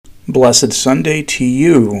Blessed Sunday to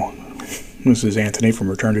you. This is Anthony from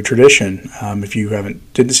Return to Tradition. If you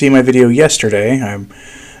didn't see my video yesterday,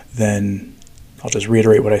 then I'll just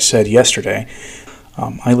reiterate what I said yesterday.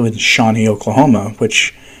 I live in Shawnee, Oklahoma,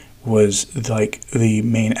 which was like the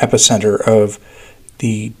main epicenter of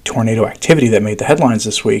the tornado activity that made the headlines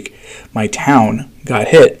this week. My town got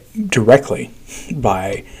hit directly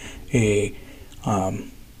by a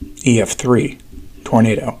EF3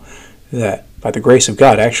 tornado that, by the grace of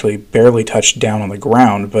God, actually barely touched down on the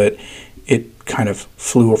ground, but it kind of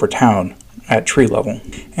flew over town at tree level.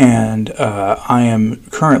 And I am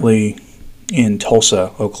currently in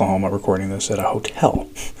Tulsa, Oklahoma, recording this at a hotel.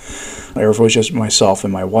 If it was just myself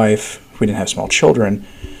and my wife, if we didn't have small children,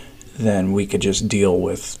 then we could just deal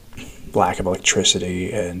with lack of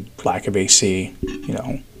electricity and lack of AC,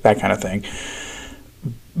 that kind of thing.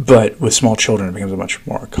 But with small children, it becomes a much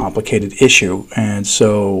more complicated issue. And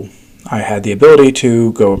so I had the ability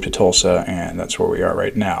to go up to Tulsa, and that's where we are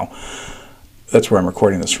right now. That's where I'm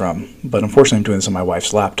recording this from. But unfortunately, I'm doing this on my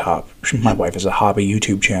wife's laptop. My wife has a hobby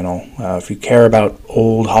YouTube channel. If you care about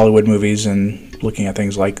old Hollywood movies and looking at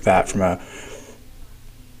things like that from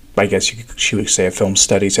I guess she would say, a film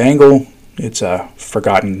studies angle, it's a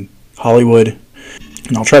Forgotten Hollywood.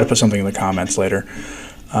 And I'll try to put something in the comments later.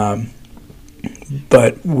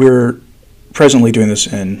 But we're presently doing this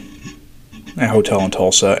in a hotel in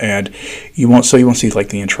Tulsa, and you won't see like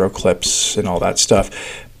the intro clips and all that stuff,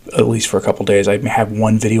 at least for a couple days. I have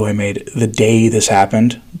one video I made the day this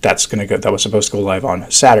happened. That was supposed to go live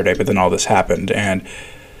on Saturday, but then all this happened, and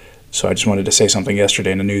so I just wanted to say something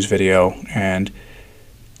yesterday in a news video, and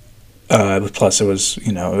plus it was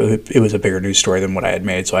it was a bigger news story than what I had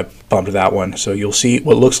made, so I bumped that one. So you'll see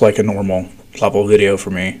what looks like a normal level video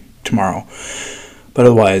for me tomorrow, but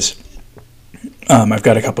otherwise I've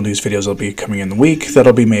got a couple news videos that'll be coming in the week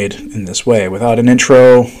that'll be made in this way, without an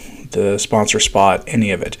intro, the sponsor spot,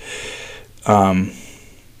 any of it,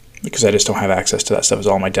 because I just don't have access to that stuff. It's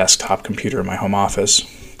all on my desktop computer in my home office.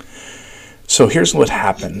 So here's what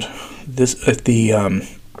happened.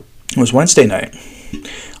 It was Wednesday night.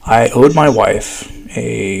 I owed my wife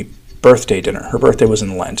a birthday dinner. Her birthday was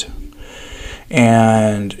in Lent,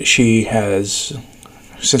 and she has,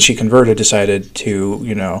 since she converted, decided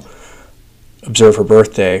to observe her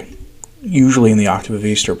birthday, usually in the octave of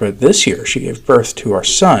Easter, but this year she gave birth to our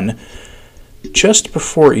son just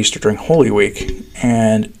before Easter, during Holy Week,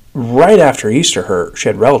 and right after Easter she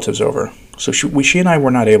had relatives over, so she and I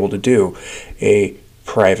were not able to do a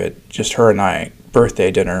private, just her and I,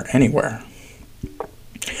 birthday dinner anywhere.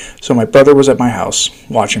 So my brother was at my house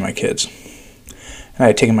watching my kids, and I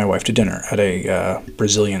had taken my wife to dinner at a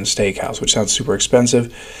Brazilian steakhouse, which sounds super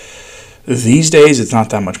expensive. These days, it's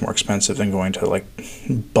not that much more expensive than going to like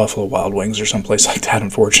Buffalo Wild Wings or someplace like that,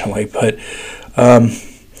 unfortunately. But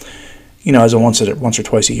as a once or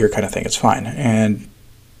twice a year kind of thing, it's fine. And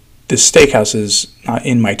this steakhouse is not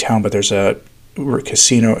in my town, but there's a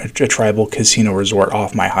tribal casino resort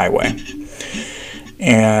off my highway,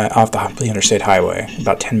 and off the interstate highway,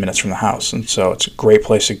 about 10 minutes from the house. And so it's a great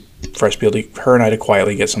place for us to be able her and I to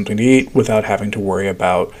quietly get something to eat without having to worry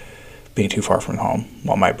about being too far from home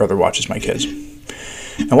while my brother watches my kids.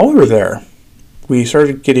 And while we were there, we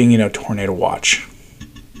started getting, tornado watch.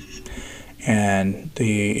 And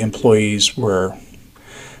the employees were,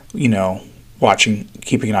 watching,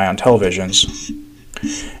 keeping an eye on televisions.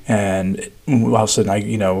 And all of a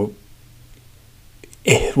sudden,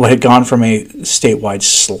 what had gone from a statewide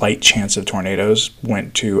slight chance of tornadoes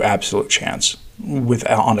went to absolute chance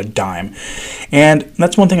on a dime. And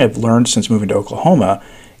that's one thing I've learned since moving to Oklahoma,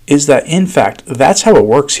 is that, in fact, that's how it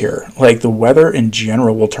works here. Like, the weather in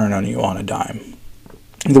general will turn on you on a dime.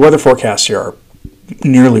 The weather forecasts here are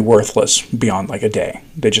nearly worthless beyond, like, a day.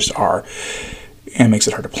 They just are. And it makes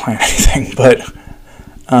it hard to plan anything. But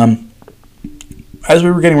as we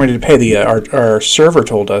were getting ready to pay, our server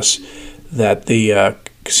told us that the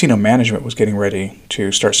casino management was getting ready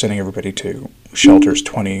to start sending everybody to shelters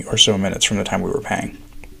 20 or so minutes from the time we were paying.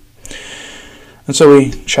 And so we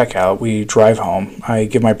check out, we drive home. I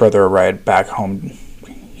give my brother a ride back home.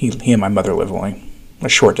 He and my mother live only a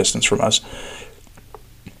short distance from us.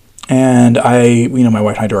 And my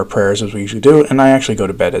wife and I do our prayers as we usually do, and I actually go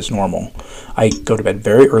to bed as normal. I go to bed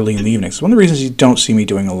very early in the evening. So one of the reasons you don't see me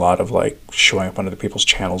doing a lot of showing up on other people's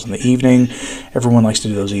channels in the evening. Everyone likes to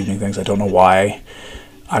do those evening things. I don't know why.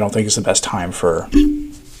 I don't think it's the best time for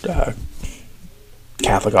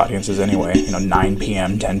Catholic audiences anyway, 9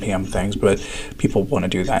 p.m., 10 p.m. things, but people want to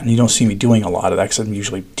do that. And you don't see me doing a lot of that because I'm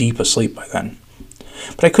usually deep asleep by then.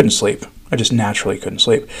 But I couldn't sleep. I just naturally couldn't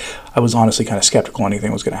sleep. I was honestly kind of skeptical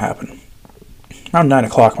anything was going to happen. Around 9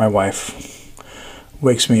 o'clock, my wife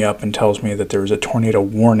wakes me up and tells me that there was a tornado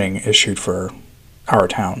warning issued for our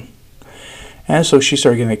town. And so she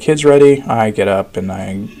started getting the kids ready. I get up and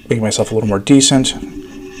I make myself a little more decent,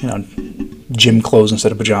 gym clothes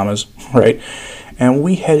instead of pajamas, right? And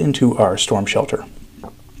we head into our storm shelter.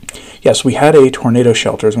 Yes, we had a tornado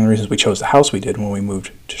shelter. It's one of the reasons we chose the house we did when we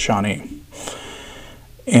moved to Shawnee.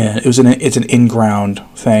 And it's an in-ground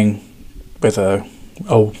thing with a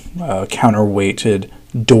counterweighted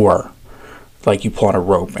door, like you pull on a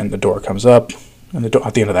rope and the door comes up, and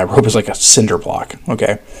at the end of that rope is like a cinder block.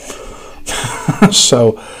 Okay.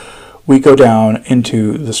 So we go down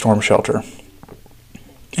into the storm shelter,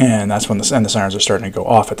 and that's when the sirens are starting to go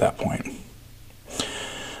off at that point.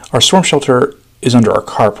 Our storm shelter is under our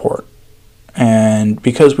carport, and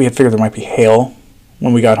because we had figured there might be hail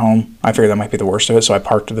when we got home, I figured that might be the worst of it, so I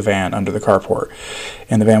parked the van under the carport,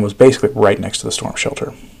 and the van was basically right next to the storm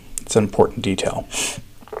shelter. It's an important detail.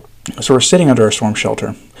 So we're sitting under our storm shelter,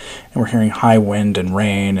 and we're hearing high wind and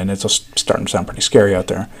rain, and it's starting to sound pretty scary out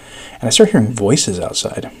there. And I start hearing voices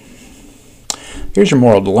outside. Here's your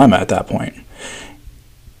moral dilemma at that point.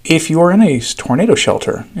 If you're in a tornado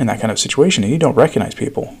shelter in that kind of situation and you don't recognize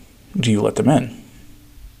people, do you let them in?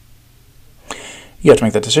 You have to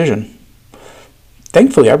make that decision.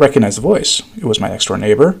 Thankfully, I recognized the voice. It was my next-door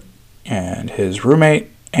neighbor and his roommate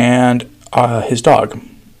and his dog.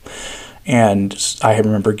 And I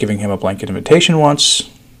remember giving him a blanket invitation once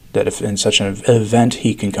that if in such an event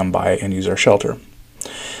he can come by and use our shelter.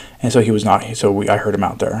 And so he was not. I heard him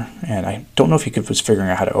out there, and I don't know if he was figuring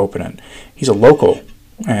out how to open it. He's a local,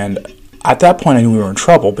 and at that point I knew we were in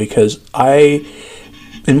trouble because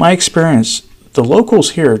in my experience, the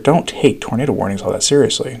locals here don't take tornado warnings all that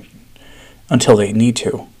seriously until they need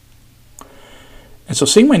to. And so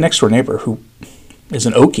seeing my next door neighbor, who is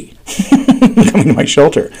an Okie, coming to my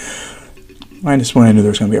shelter, I just when I knew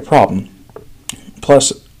there was going to be a problem.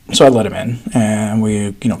 Plus, so I let him in, and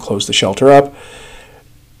we, closed the shelter up.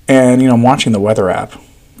 And, I'm watching the weather app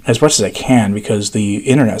as much as I can because the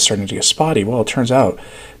internet's starting to get spotty. Well, it turns out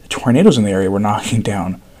the tornadoes in the area were knocking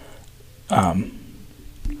down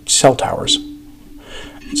cell towers.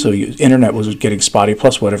 So internet was getting spotty,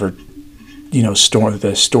 plus whatever,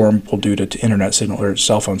 the storm will do to internet signal or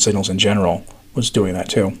cell phone signals in general was doing that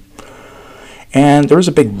too. And there was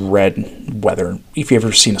a big red weather. If you've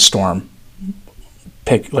ever seen a storm,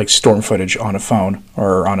 pick like storm footage on a phone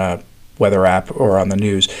or on a weather app or on the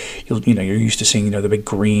news, you're used to seeing the big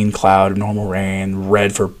green cloud, normal rain,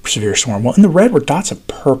 red for severe storm. Well, in the red were dots of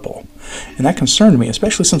purple, and that concerned me,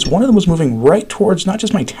 especially since one of them was moving right towards not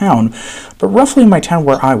just my town, but roughly my town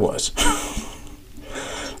where I was.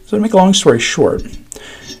 So to make a long story short,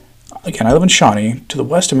 again, I live in Shawnee. To the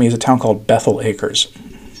west of me is a town called Bethel Acres.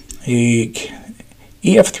 A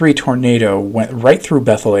EF3 tornado went right through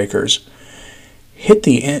Bethel Acres, hit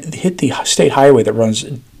the state highway that runs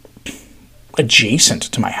adjacent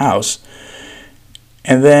to my house,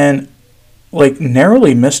 and then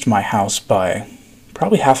narrowly missed my house by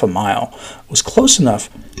probably half a mile. It was close enough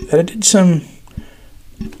that it did some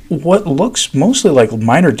what looks mostly like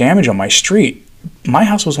minor damage on my street. My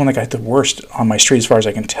house was one that got the worst on my street as far as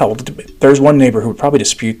I can tell. There's one neighbor who would probably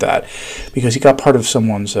dispute that because he got part of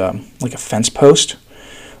someone's a fence post,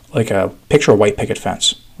 like a picture of white picket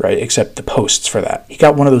fence, right? Except the posts for that. He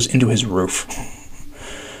got one of those into his roof.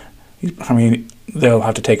 I mean, they'll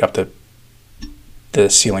have to take up the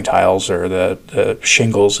ceiling tiles or the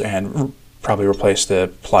shingles and probably replace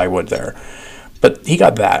the plywood there. But he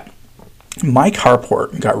got that. My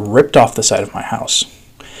carport got ripped off the side of my house.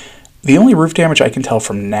 The only roof damage I can tell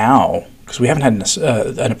from now, because we haven't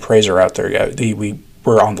had an appraiser out there yet, we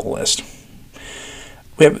were on the list.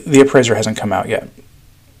 The appraiser hasn't come out yet.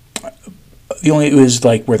 It was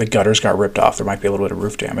where the gutters got ripped off. There might be a little bit of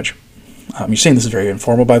roof damage. You're saying this is very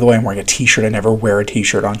informal, by the way. I'm wearing a t-shirt. I never wear a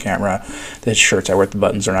t-shirt on camera. The shirts I wear at the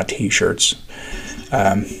buttons are not t-shirts.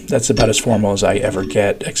 That's about as formal as I ever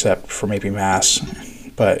get, except for maybe Mass.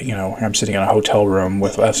 But, I'm sitting in a hotel room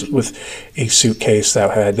with a suitcase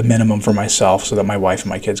that had the minimum for myself so that my wife and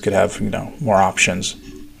my kids could have, more options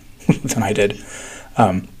than I did.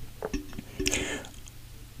 But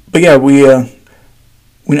yeah,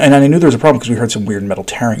 and I knew there was a problem because we heard some weird metal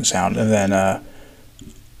tearing sound. And then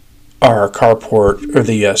our carport, or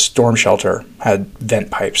the storm shelter, had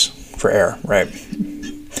vent pipes for air, right?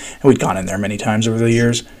 And we'd gone in there many times over the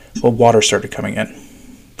years. Well, water started coming in.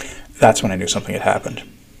 That's when I knew something had happened.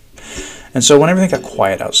 And so when everything got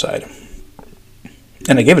quiet outside,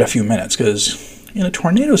 and I gave it a few minutes, because in a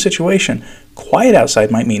tornado situation, quiet outside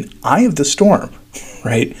might mean eye of the storm,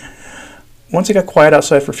 right? Once it got quiet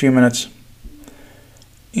outside for a few minutes,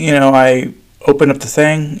 I opened up the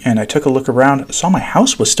thing, and I took a look around, saw my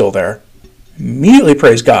house was still there. Immediately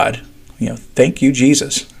praised God. Thank you,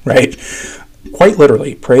 Jesus, right? Quite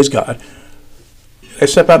literally, praise God. I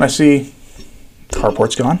step out and I see the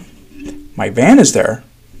carport's gone. My van is there.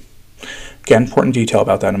 Again, important detail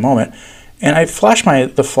about that in a moment. And I flash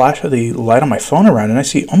the flash of the light on my phone around, and I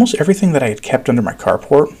see almost everything that I had kept under my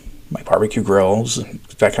carport, my barbecue grills and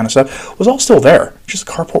that kind of stuff, was all still there. Just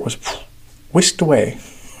the carport was whisked away.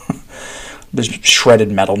 There's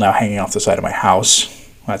shredded metal now hanging off the side of my house.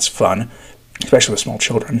 That's fun, especially with small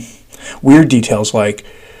children. Weird details like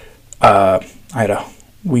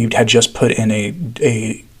we had just put in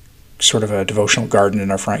a sort of a devotional garden in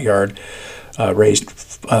our front yard, raised.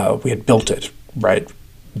 We had built it, right,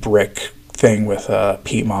 brick thing with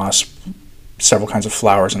peat moss, several kinds of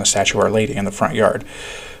flowers, and a statue of Our Lady in the front yard.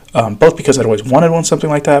 Both because I'd always wanted something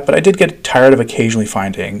like that, but I did get tired of occasionally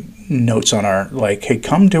finding notes on our, like, hey,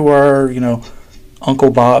 come to our,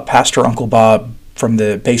 Pastor Uncle Bob from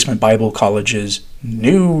the Basement Bible College's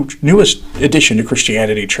newest addition to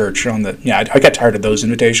Christianity Church. I got tired of those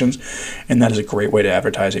invitations, and that is a great way to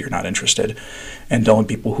advertise that you're not interested. And the only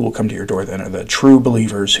people who will come to your door then are the true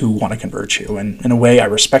believers who want to convert you. And in a way, I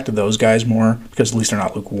respected those guys more because at least they're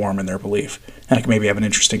not lukewarm in their belief. And I can maybe have an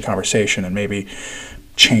interesting conversation and maybe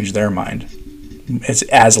change their mind. It's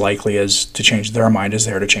as likely as to change their mind as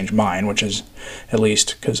they are to change mine, which is at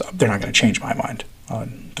least because they're not going to change my mind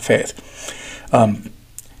on the faith.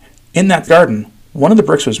 In that garden, one of the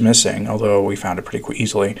bricks was missing, although we found it pretty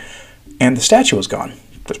easily, and the statue was gone.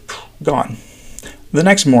 Just gone. The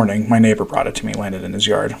next morning, my neighbor brought it to me, landed in his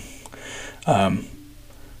yard.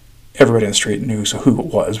 Everybody in the street knew who it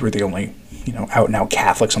was. We're the only, out-and-out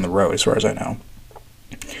Catholics on the road, as far as I know.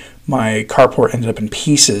 My carport ended up in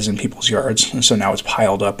pieces in people's yards, and so now it's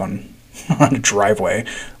piled up on a driveway,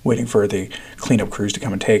 waiting for the cleanup crews to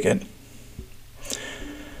come and take it.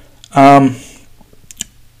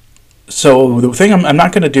 So the thing, I'm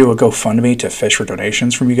not going to do a GoFundMe to fish for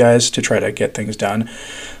donations from you guys to try to get things done,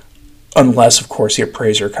 unless, of course, the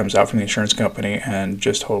appraiser comes out from the insurance company and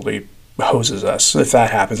just totally hoses us. If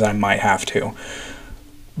that happens, I might have to.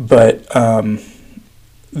 But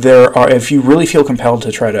if you really feel compelled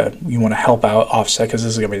to you want to help out, offset, because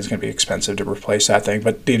this is going to be expensive to replace that thing,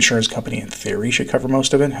 but the insurance company, in theory, should cover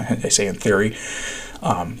most of it. I say in theory,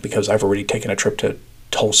 because I've already taken a trip to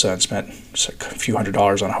Tulsa and spent a few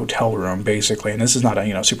 $100s on a hotel room, basically. And this is not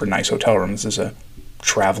a super nice hotel room. This is a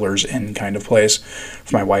traveler's inn kind of place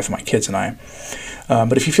for my wife and my kids and I.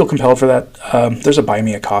 But if you feel compelled for that, there's a Buy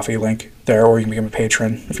Me a Coffee link there, or you can become a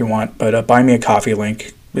patron if you want. But a Buy Me a Coffee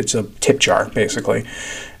link, it's a tip jar, basically.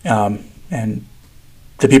 And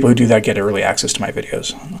the people who do that get early access to my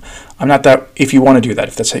videos. I'm not that, if you want to do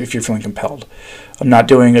that, if you're feeling compelled. I'm not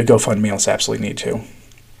doing a GoFundMe unless I absolutely need to.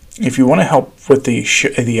 If you want to help with the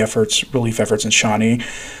relief efforts in Shawnee,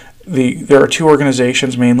 there are two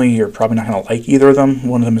organizations mainly. You're probably not going to like either of them.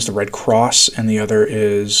 One of them is the Red Cross, and the other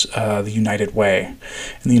is the United Way.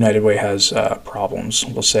 And the United Way has problems,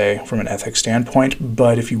 we'll say, from an ethics standpoint.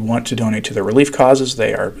 But if you want to donate to their relief causes,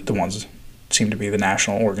 they are the ones that seem to be the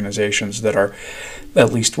national organizations that are,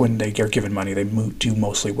 at least when they are given money, they do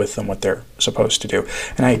mostly with them what they're supposed to do.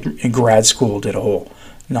 And I, in grad school, did a whole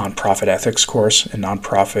nonprofit ethics course and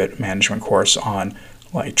nonprofit management course on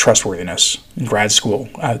trustworthiness in grad school,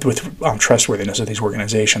 with trustworthiness of these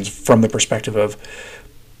organizations from the perspective of,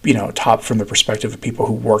 from the perspective of people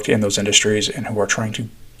who worked in those industries and who are trying to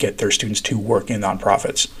get their students to work in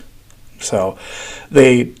nonprofits. So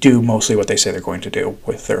they do mostly what they say they're going to do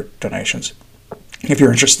with their donations. If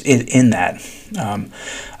you're interested in that,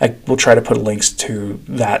 I will try to put links to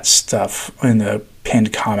that stuff in the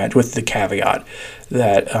pinned comment, with the caveat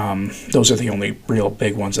that those are the only real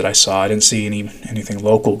big ones that I saw. I didn't see anything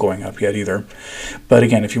local going up yet either. But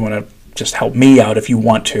again, if you want to just help me out, if you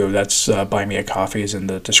want to, that's Buy Me a Coffee is in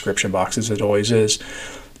the description box, as it always is.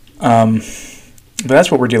 But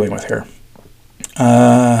that's what we're dealing with here.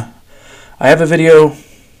 I have a video,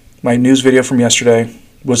 my news video from yesterday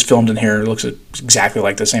was filmed in here. It looks exactly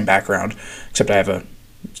like the same background, except I have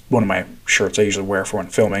one of my shirts I usually wear for when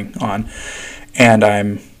filming on. And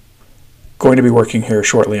I'm going to be working here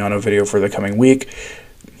shortly on a video for the coming week.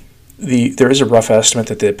 There is a rough estimate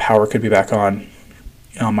that the power could be back on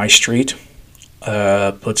my street.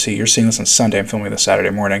 Let's see, you're seeing this on Sunday. I'm filming this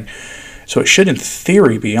Saturday morning. So it should, in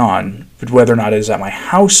theory, be on. But whether or not it is at my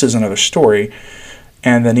house is another story.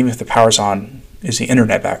 And then even if the power's on, is the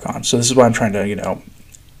internet back on? So this is why I'm trying to,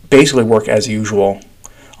 basically work as usual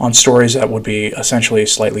on stories that would be essentially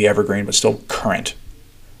slightly evergreen but still current.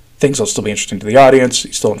 Things will still be interesting to the audience,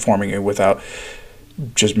 still informing you without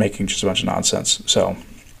just making just a bunch of nonsense. So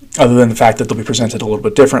other than the fact that they'll be presented a little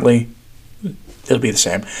bit differently. It'll be the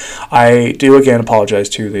same. I do again apologize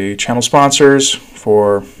to the channel sponsors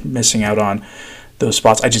for missing out on those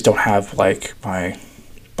spots. I just don't have like my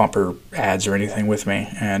bumper ads or anything with me,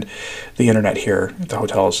 and the internet here at the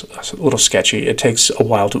hotel is a little sketchy. It takes a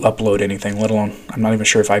while to upload anything, let alone I'm not even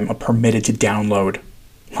sure if I'm permitted to download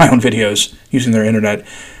my own videos using their internet,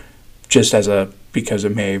 just because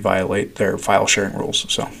it may violate their file sharing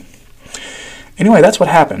rules. So anyway, that's what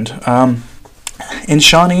happened. In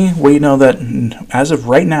Shawnee, we know that as of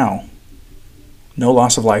right now, no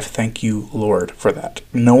loss of life. Thank you, Lord, for that.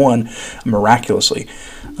 No one, miraculously.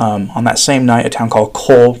 On that same night, a town called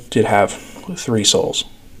Cole did have 3 souls,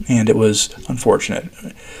 and it was unfortunate.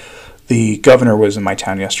 The governor was in my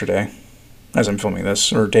town yesterday, as I'm filming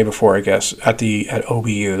this, or day before, I guess, at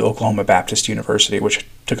OBU, the Oklahoma Baptist University, which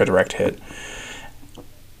took a direct hit.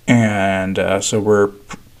 And so we're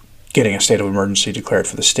getting a state of emergency declared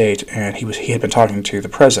for the state, and he had been talking to the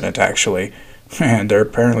president, actually, and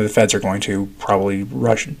apparently the feds are going to probably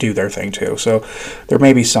do their thing too, so there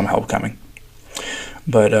may be some help coming.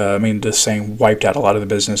 But I mean, this thing wiped out a lot of the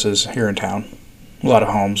businesses here in town. A lot of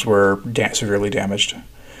homes were severely damaged.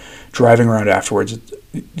 Driving around afterwards,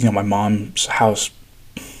 my mom's house,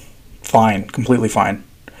 fine, completely fine.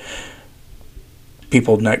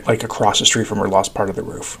 People like across the street from her lost part of the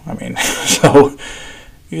roof. I mean, so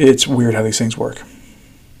it's weird how these things work.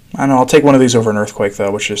 I don't know, I'll take one of these over an earthquake,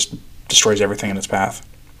 though, which just destroys everything in its path.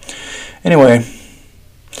 Anyway,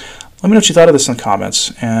 let me know what you thought of this in the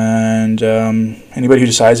comments. And anybody who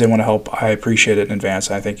decides they want to help, I appreciate it in advance.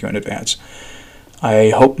 I thank you in advance.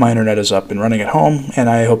 I hope my internet is up and running at home, and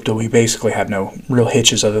I hope that we basically have no real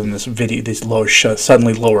hitches other than these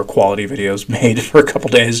suddenly lower quality videos made for a couple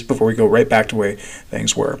days before we go right back to the way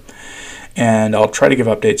things were. And I'll try to give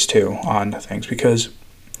updates, too, on things, because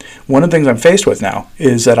one of the things I'm faced with now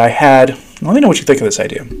is that let me know what you think of this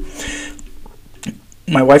idea.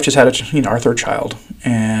 My wife just had our 3rd child,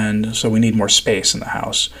 and so we need more space in the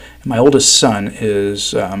house. And my oldest son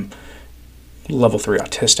is level 3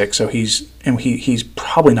 autistic, so he's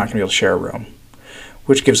probably not going to be able to share a room,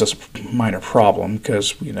 which gives us a minor problem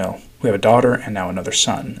because we have a daughter and now another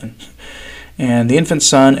son, and the infant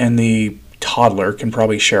son and the toddler can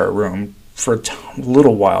probably share a room for a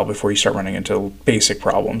little while before you start running into basic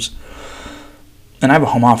problems. And I have a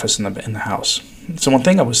home office in the house. So one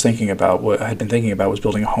thing I had been thinking about was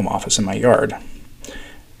building a home office in my yard.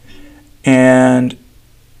 And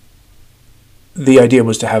the idea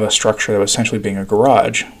was to have a structure that was essentially being a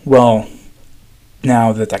garage. Well,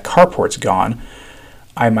 now that carport's gone,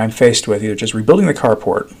 I'm faced with either just rebuilding the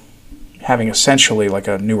carport, having essentially like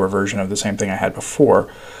a newer version of the same thing I had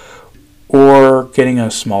before, or getting a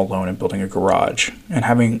small loan and building a garage and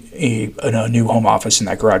having a new home office in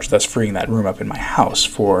that garage, thus freeing that room up in my house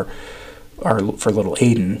for little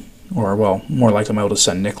Aiden, or well, more likely my oldest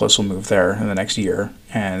son Nicholas will move there in the next year,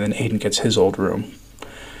 and then Aiden gets his old room.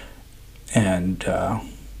 And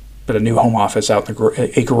but a new home office out in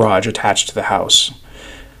a garage attached to the house,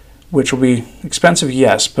 which will be expensive,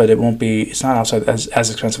 yes, but it's not outside as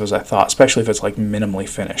expensive as I thought, especially if it's like minimally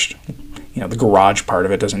finished. The garage part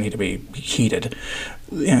of it doesn't need to be heated,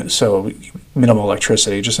 so minimal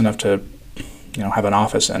electricity, just enough to have an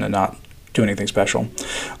office in and not do anything special.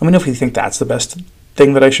 Let me know if you think that's the best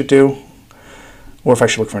thing that I should do, or if I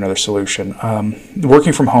should look for another solution.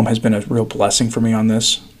 Working from home has been a real blessing for me on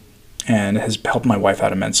this, and has helped my wife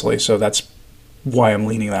out immensely, so that's why I'm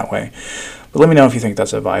leaning that way. But let me know if you think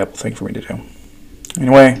that's a viable thing for me to do.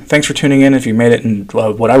 Anyway, thanks for tuning in. If you made it, and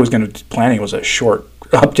what I was planning was a short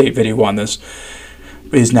update video on this,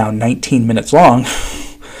 is now 19 minutes long.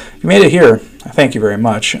 If you made it here, I thank you very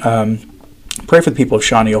much. Pray for the people of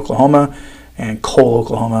Shawnee, Oklahoma, and Cole,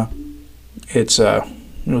 Oklahoma. It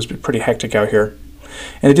was pretty hectic out here,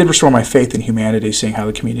 and it did restore my faith in humanity, seeing how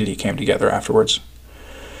the community came together afterwards.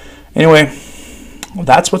 Anyway,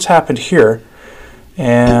 that's what's happened here,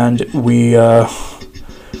 and we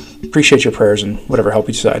appreciate your prayers and whatever help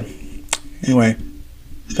you decide. Anyway,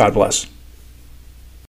 God bless.